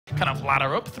kind of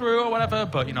ladder up through or whatever,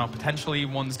 but, you know, potentially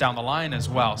ones down the line as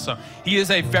well. So he is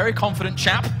a very confident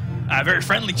chap. A very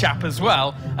friendly chap as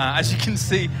well. As you can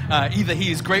see, either he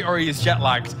is great or he is jet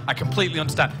lagged. I completely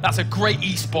understand. That's a great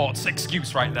esports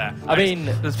excuse right there. I mean,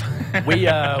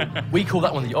 we call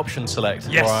that one the option select,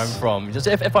 yes, where I'm from. Just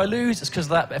if I lose, it's because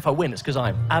of that, but if I win, it's because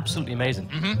I'm absolutely amazing.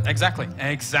 Exactly,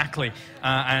 exactly.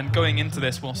 And going into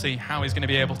this, we'll see how he's going to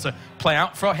be able to play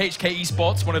out for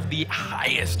HKEsports, one of the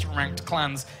highest ranked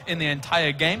clans in the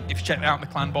entire game. If you check out the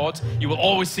clan boards, you will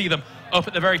always see them up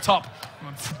at the very top.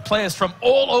 Players from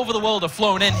all over the world have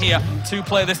flown in here to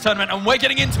play this tournament, and we're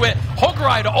getting into it. Hog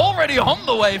Rider already on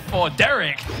the way for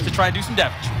Derek to try and do some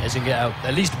damage. He's going to get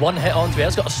at least one hit onto it.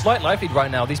 He's got a slight life lead right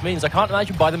now. These minions, I can't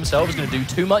imagine by themselves, going to do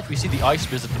too much. We see the Ice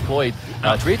Spears are deployed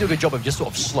to really do a good job of just sort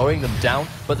of slowing them down.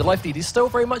 But the life lead is still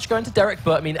very much going to Derek.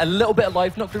 But I mean, a little bit of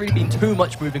life, not really being too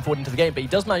much moving forward into the game. But he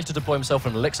does manage to deploy himself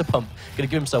an elixir pump, going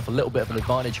to give himself a little bit of an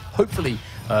advantage. Hopefully,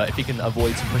 if he can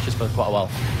avoid some pushes for quite a while.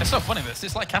 It's so funny, this.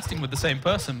 It's like casting with the same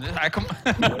person.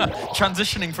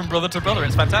 Transitioning from brother to brother,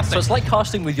 it's fantastic. So it's like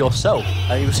casting with yourself,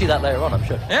 and you'll see that later on, I'm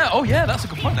sure. Yeah, oh yeah, that's a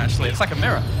good point actually. It's like a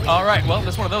mirror. All right, well,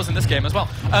 there's one of those in this game as well.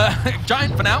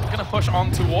 Giant for now, going to push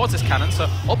on towards this cannon, so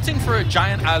opting for a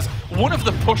Giant as one of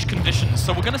the push conditions.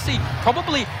 So we're going to see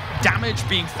probably damage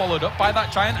being followed up by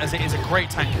that Giant, as it is a great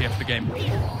tank here for the game.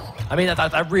 I mean,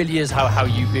 that really is how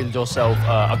you build yourself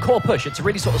a core push. It's a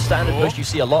really sort of standard push you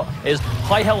see a lot, is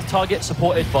high health target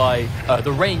supported by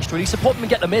the range to really support them and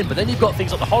get them in. But then you've got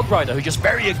things like the Hog Rider, who's just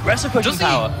very aggressive pushing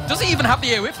power. Does he even have the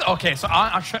AoE? Okay, so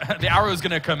the arrow's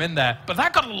going to come in there. But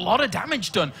that got a lot of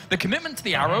damage done. The commitment to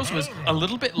the arrows was a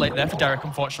little bit late there for Derek,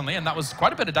 unfortunately, and that was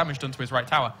quite a bit of damage done to his right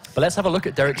tower. But let's have a look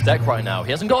at Derek's deck right now.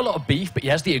 He hasn't got a lot of beef, but he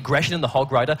has the aggression in the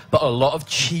Hog Rider, but a lot of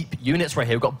cheap units right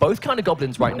here. We've got both kind of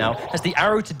goblins right now. Has the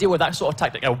arrow to deal with that sort of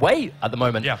tactic away at the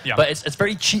moment, but it's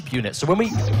very cheap units. So when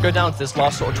we go down to this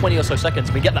last sort of 20 or so seconds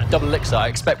and we get that double elixir, I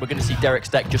expect we're going to see Derek's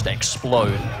deck just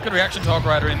explode. Good reaction to Hog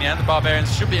Rider in the end. The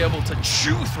Barbarians should be able to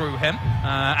chew through him.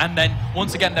 And then,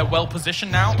 once again, they're well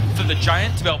positioned now for the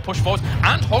Giant to be able to push forward.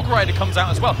 And Hog Rider comes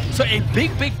out as well. So a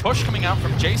big push coming out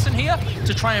from Jason here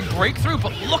to try and break through.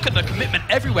 But look at the commitment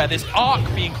everywhere. This arc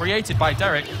being created by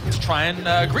Derek to try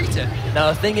and greet it.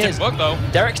 Now, the thing is, work, though.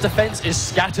 Derek's defense is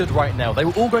scattered right now. They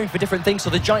were all going for different things, so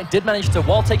the Giant did manage to,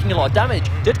 while taking a lot of damage,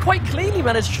 did quite cleanly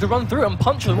manage to run through and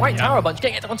punch the right tower a bunch,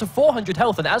 getting it down to 400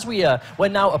 health. And as we're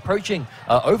now approaching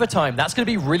overtime, that's going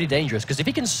to be really dangerous, because if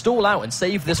he can stall out and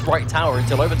save this right tower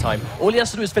until overtime, all he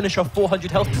has to do is finish off 400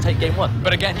 health to take game one.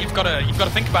 But again, you've got to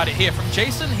think about it here. From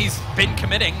Jason, he's been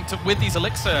committing to, with these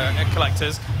elixir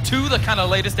collectors, to the kind of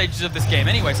later stages of this game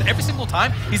anyway. So every single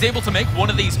time he's able to make one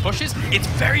of these pushes, it's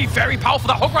very powerful.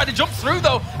 That Hog Rider jumps through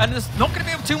though, and there's not going to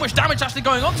be able too much damage actually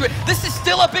going onto it. This is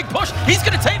still a big push. He's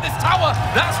going to take this tower.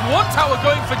 That's one tower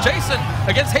going for Jason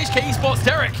against HKEsports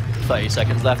Derek. 30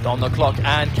 seconds left on the clock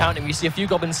and counting. We see a few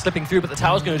goblins slipping through, but the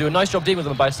tower's going to do a nice job dealing with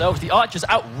them by themselves. The archer's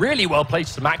out really well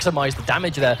placed to maximize the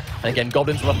damage there. And again,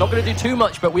 goblins are not going to do too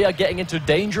much, but we are getting into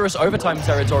dangerous overtime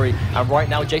territory. And right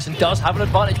now, Jason does have an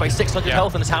advantage by 600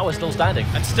 health, and the tower's still standing.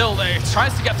 And still, he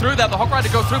tries to get through there. The Hog Rider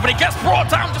goes through, but he gets brought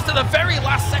down just at the very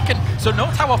last second. So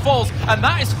no tower falls, and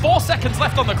that is 4 seconds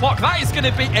left on the clock. That is going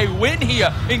to be a win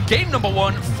here in game number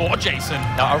 1 for Jason.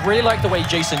 Now, I really like the way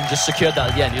Jason just secured that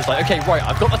at the end. He was like, okay, right,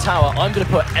 I've got the tower. I'm going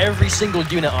to put every single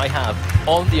unit I have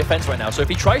on the offense right now. So if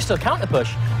he tries to counter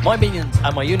push, my minions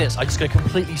and my units are just going to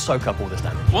completely soak up all this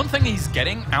damage. One thing he's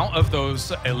getting out of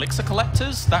those elixir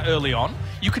collectors that early on,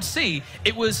 you could see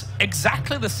it was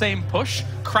exactly the same push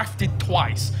crafted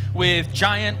twice with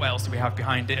Giant, what else do we have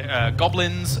behind it?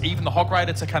 Goblins, even the Hog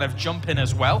Rider to kind of jump in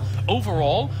as well.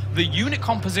 Overall, the unit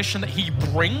composition that he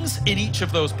brings in each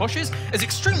of those pushes is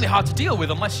extremely hard to deal with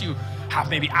unless you have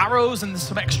maybe arrows and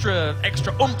some extra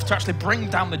oomph to actually bring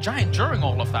down the Giant during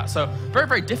all of that. So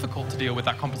very difficult to deal with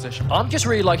that composition. I'm just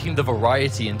really liking the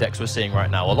variety in decks we're seeing right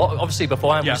now. A lot, obviously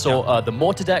beforehand we saw the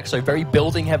Mortar deck, so very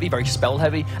building heavy, very spell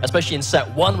heavy, especially in set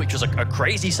 1, which was a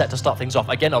crazy set to start things off.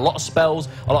 Again, a lot of spells,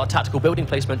 a lot of tactical building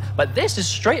placement, but this is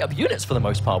straight up units for the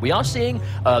most part. We are seeing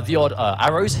the odd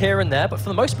arrows here and there, but for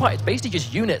the most part it's basically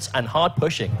just units and hard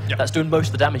pushing that's doing most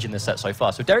of the damage in this set so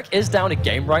far. So Derek is down a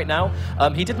game right now.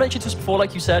 He did mention to us before,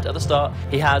 like you said at the start,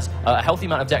 he has a healthy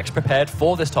amount of decks prepared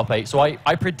for this top 8, so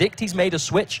I predict he's made a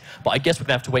switch, but I guess we're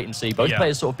going to have to wait and see. Both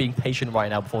players sort of being patient right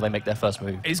now before they make their first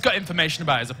move. He's got information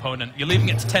about his opponent. You're leaving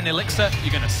it to 10 elixir,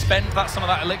 you're going to spend some of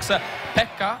that elixir.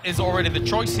 Pekka is already the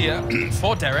choice here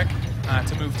for Derek.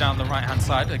 to move down the right-hand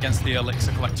side against the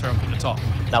Elixir Collector up at the top.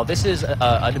 Now, this is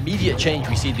an immediate change.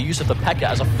 We see the use of the P.E.K.K.A.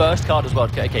 as a first card as well.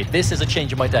 Okay, this is a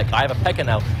change in my deck. I have a P.E.K.K.A.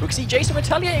 now. We can see Jason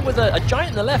retaliating with a Giant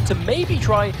in the left to maybe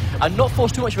try and not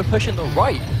force too much of a push in the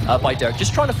right by Derek.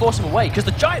 Just trying to force him away, because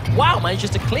the Giant, wow, manages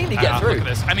to cleanly get through. Look at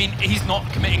this. I mean, he's not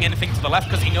committing anything to the left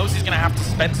because he knows he's going to have to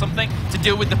spend something to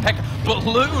deal with the P.E.K.K.A. But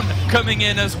Loon coming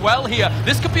in as well here.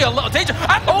 This could be a lot of danger.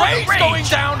 And the Rage going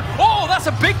down. Oh, that's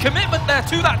a big commitment there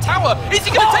to that tower. Is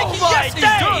he going to take it? Yes, he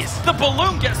does. The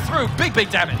balloon gets through. Big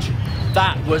damage.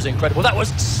 That was incredible. That was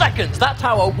seconds. That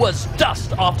tower was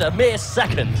dust after mere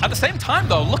seconds. At the same time,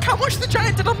 though, look how much the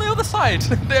Giant did on the other side.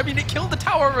 I mean, it killed the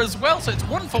tower as well, so it's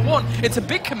 1 for 1. It's a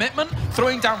big commitment,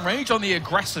 throwing down Rage on the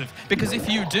aggressive, because if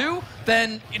you do,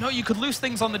 then, you know, you could lose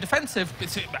things on the defensive,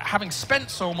 having spent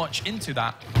so much into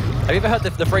that. Have you ever heard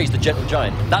the phrase, the gentle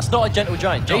giant? That's not a gentle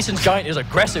giant. Jason's giant is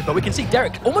aggressive, but we can see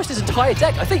Derek, almost his entire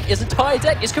deck, I think his entire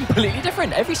deck is completely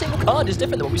different. Every single card is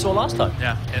different than what we saw last time.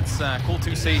 Yeah, it's cool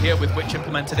to see here with Witch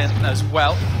implemented in as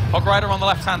well. Hog Rider on the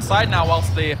left-hand side now,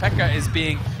 whilst the P.E.K.K.A. is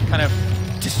being kind of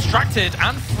distracted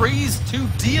and freeze to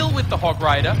deal with the Hog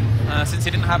Rider, since he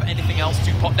didn't have anything else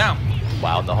to put down.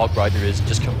 Wow, and the Hog Rider is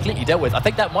just completely dealt with. I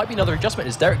think that might be another adjustment,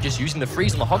 is Derek just using the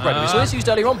freeze on the Hog Rider. We saw this used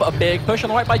earlier on, but a big push on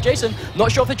the right by Jason.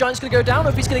 Not sure if the Giant's going to go down or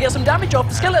if he's going to get some damage off.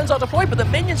 The Skeletons are deployed, but the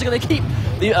Minions are going to keep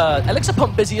the Elixir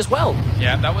Pump busy as well.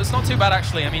 Yeah, that was not too bad,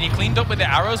 actually. I mean, he cleaned up with the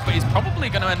arrows, but he's probably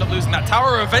going to end up losing that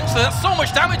tower eventually. That's so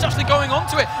much damage actually going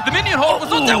onto it. The Minion Horde was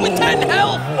not down with 10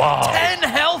 health. Wow. 10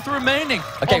 health remaining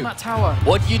on that tower.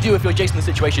 What do you do if you're Jason in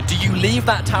the situation? Do you leave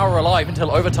that tower alive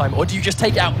until overtime, or do you just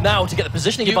take it out now to get the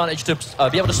positioning advantage to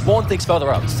be able to spawn things further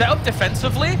up? Set up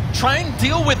defensively, try and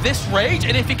deal with this Rage,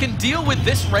 and if he can deal with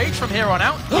this Rage from here on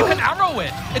out, you can arrow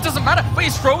it. It doesn't matter, but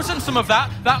he's frozen some of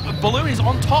that. That balloon is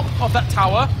on top of that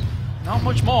tower. Not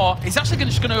much more. He's actually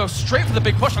just going to go straight for the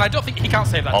big push, and I don't think he can't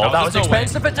save that tower. Oh, that was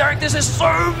expensive, but Derek, this is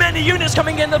so many units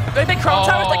coming in. The big crown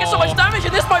tower is taking so much damage,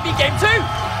 and this might be game 2.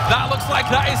 That looks like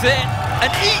that is it.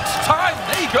 And each time,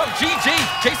 there you go, GG.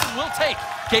 Jason will take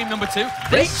game number 2.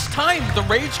 Each time the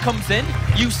Rage comes in,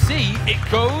 you see it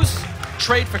goes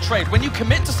trade for trade. When you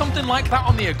commit to something like that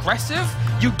on the aggressive,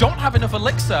 you don't have enough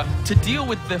Elixir to deal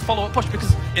with the follow-up push,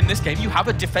 because in this game you have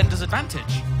a defender's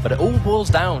advantage. But it all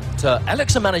boils down to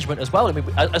Elixir management as well. I mean,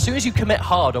 as soon as you commit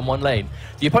hard on one lane,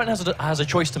 the opponent has a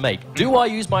choice to make. Do I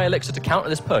use my Elixir to counter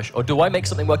this push, or do I make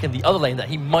something work in the other lane that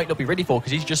he might not be ready for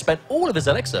because he's just spent all of his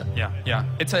Elixir? Yeah.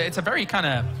 It's a very kind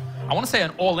of, I want to say,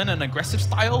 an all-in and aggressive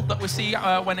style that we see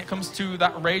when it comes to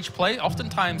that Rage play.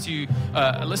 Oftentimes you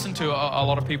listen to a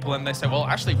lot of people and they say, well,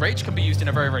 actually Rage can be used in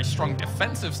a very, very strong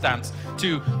defensive stance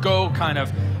to go kind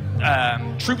of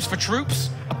troops for troops,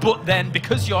 but then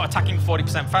because you're attacking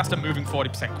 40% faster, moving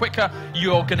 40% quicker,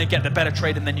 you're going to get the better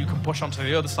trade, and then you can push onto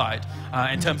the other side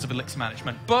in terms of Elixir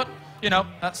management. But you know,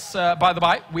 that's by the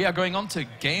by. We are going on to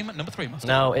game number 3.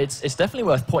 Now, it's definitely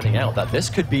worth pointing out that this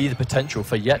could be the potential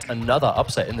for yet another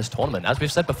upset in this tournament. As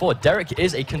we've said before, Derek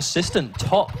is a consistent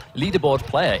top leaderboard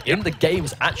player in the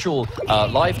game's actual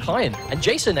live client. And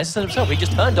Jason, as he said himself, he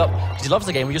just turned up because he loves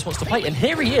the game, he just wants to play. And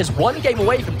here he is, one game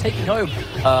away from taking home,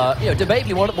 you know,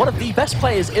 debatably one of the best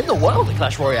players in the world at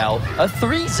Clash Royale. A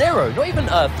 3-0, not even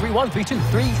 3-1, 3-2,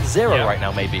 3-0 right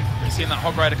now, maybe. You've seen that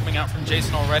Hog Rider coming out from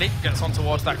Jason already. Gets on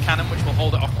towards that cannon, which will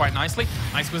hold it off quite nicely.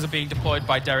 Ice Wizard being deployed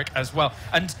by Derek as well.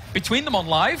 And between them on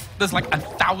live, there's like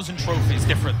 1,000 trophies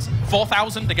difference.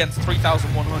 4,000 against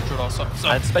 3,100 or so.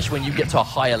 And especially when you get to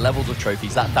higher levels of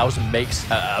trophies, that 1,000 makes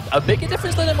a bigger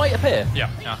difference than it might appear. Yeah.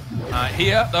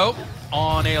 Here, though,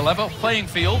 on a level playing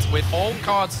field with all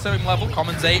cards same level,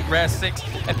 commons 8, rare 6,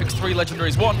 epics 3,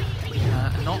 legendaries 1.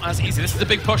 Not as easy. This is a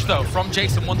big push, though, from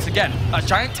Jason once again. That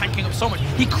Giant tanking up so much.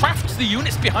 He crafts the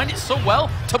units behind it so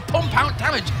well to pump out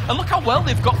damage. And look how well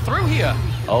they've got through here.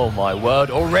 Oh, my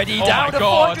word. Already down to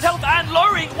 400 health and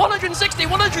lowering. 160,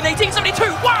 118, 72.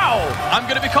 Wow! I'm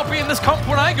going to be copying this comp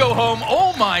when I go home.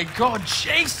 Oh, my God.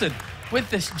 Jason with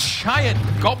this Giant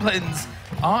Goblins,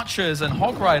 Archers and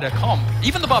Hog Rider comp.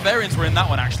 Even the Barbarians were in that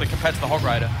one, actually, compared to the Hog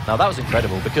Rider. Now, that was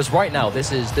incredible, because right now,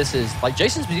 this is like,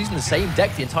 Jason's been using the same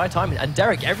deck the entire time, and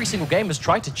Derek, every single game, has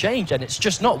tried to change, and it's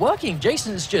just not working.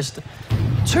 Jason's just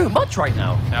too much right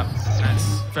now. Yeah,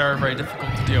 it's very, very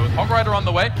difficult to deal with. Hog Rider on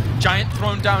the way. Giant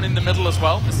thrown down in the middle as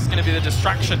well. This is going to be the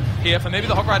distraction here for maybe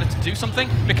the Hog Rider to do something,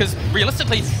 because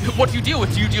realistically, what do you deal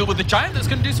with? Do you deal with the Giant that's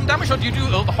going to do some damage, or do you do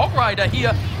the Hog Rider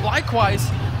here? Likewise,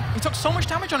 He took so much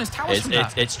damage on his towers from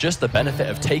that. It's just the benefit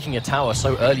of taking a tower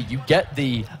so early. You get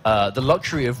the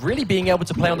luxury of really being able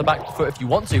to play on the back foot if you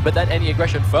want to, but then any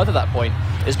aggression further that point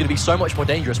is going to be so much more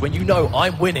dangerous when you know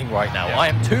I'm winning right now. Yeah. I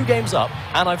am 2 games up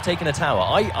and I've taken a tower.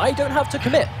 I don't have to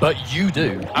commit, but you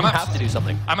do. You have to do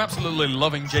something. I'm absolutely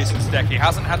loving Jason's deck. He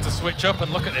hasn't had to switch up,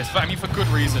 and look at this. I mean, for good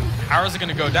reason. Arrows are going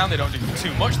to go down. They don't do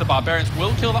too much. The Barbarians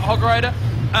will kill that Hog Rider.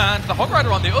 And the Hog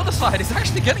Rider on the other side is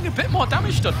actually getting a bit more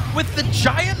damage done with the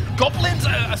giant goblins,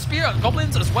 a spear at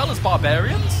goblins as well as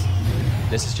barbarians.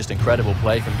 This is just incredible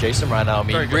play from Jason right now. I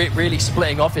mean, really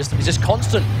splitting off his just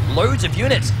constant loads of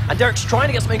units. And Derek's trying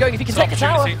to get something going. If he can take a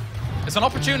tower. It's an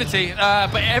opportunity,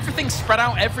 but everything's spread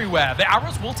out everywhere. The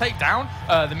arrows will take down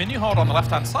the minion horde on the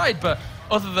left-hand side, but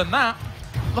other than that,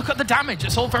 look at the damage.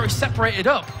 It's all very separated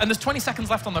up, and there's 20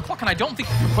 seconds left on the clock, and I don't think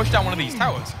you can push down one of these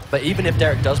towers. But even if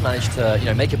Derek does manage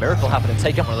to, make a miracle happen and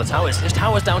take out one of the towers, his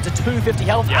tower's down to 250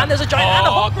 health, and there's a giant and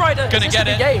a Hog Rider. Gonna get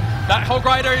it. That Hog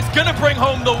Rider is gonna bring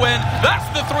home the win. That's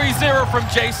the 3-0 from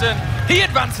Jason. He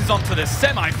advances on to the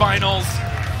semi-finals.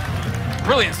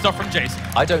 Brilliant stuff from Jason.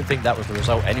 I don't think that was the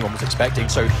result anyone was expecting,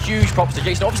 so huge props to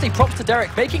Jason. Obviously, props to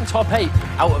Derek. Making top 8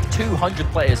 out of 200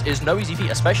 players is no easy feat,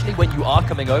 especially when you are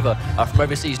coming over from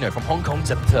overseas, from Hong Kong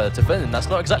to Finland. That's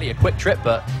not exactly a quick trip,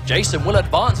 but Jason will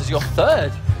advance as your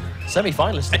 3rd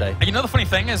semi-finalist today. And you know the funny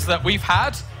thing is that we've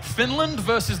had Finland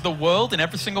versus the world in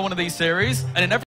every single one of these series, and in every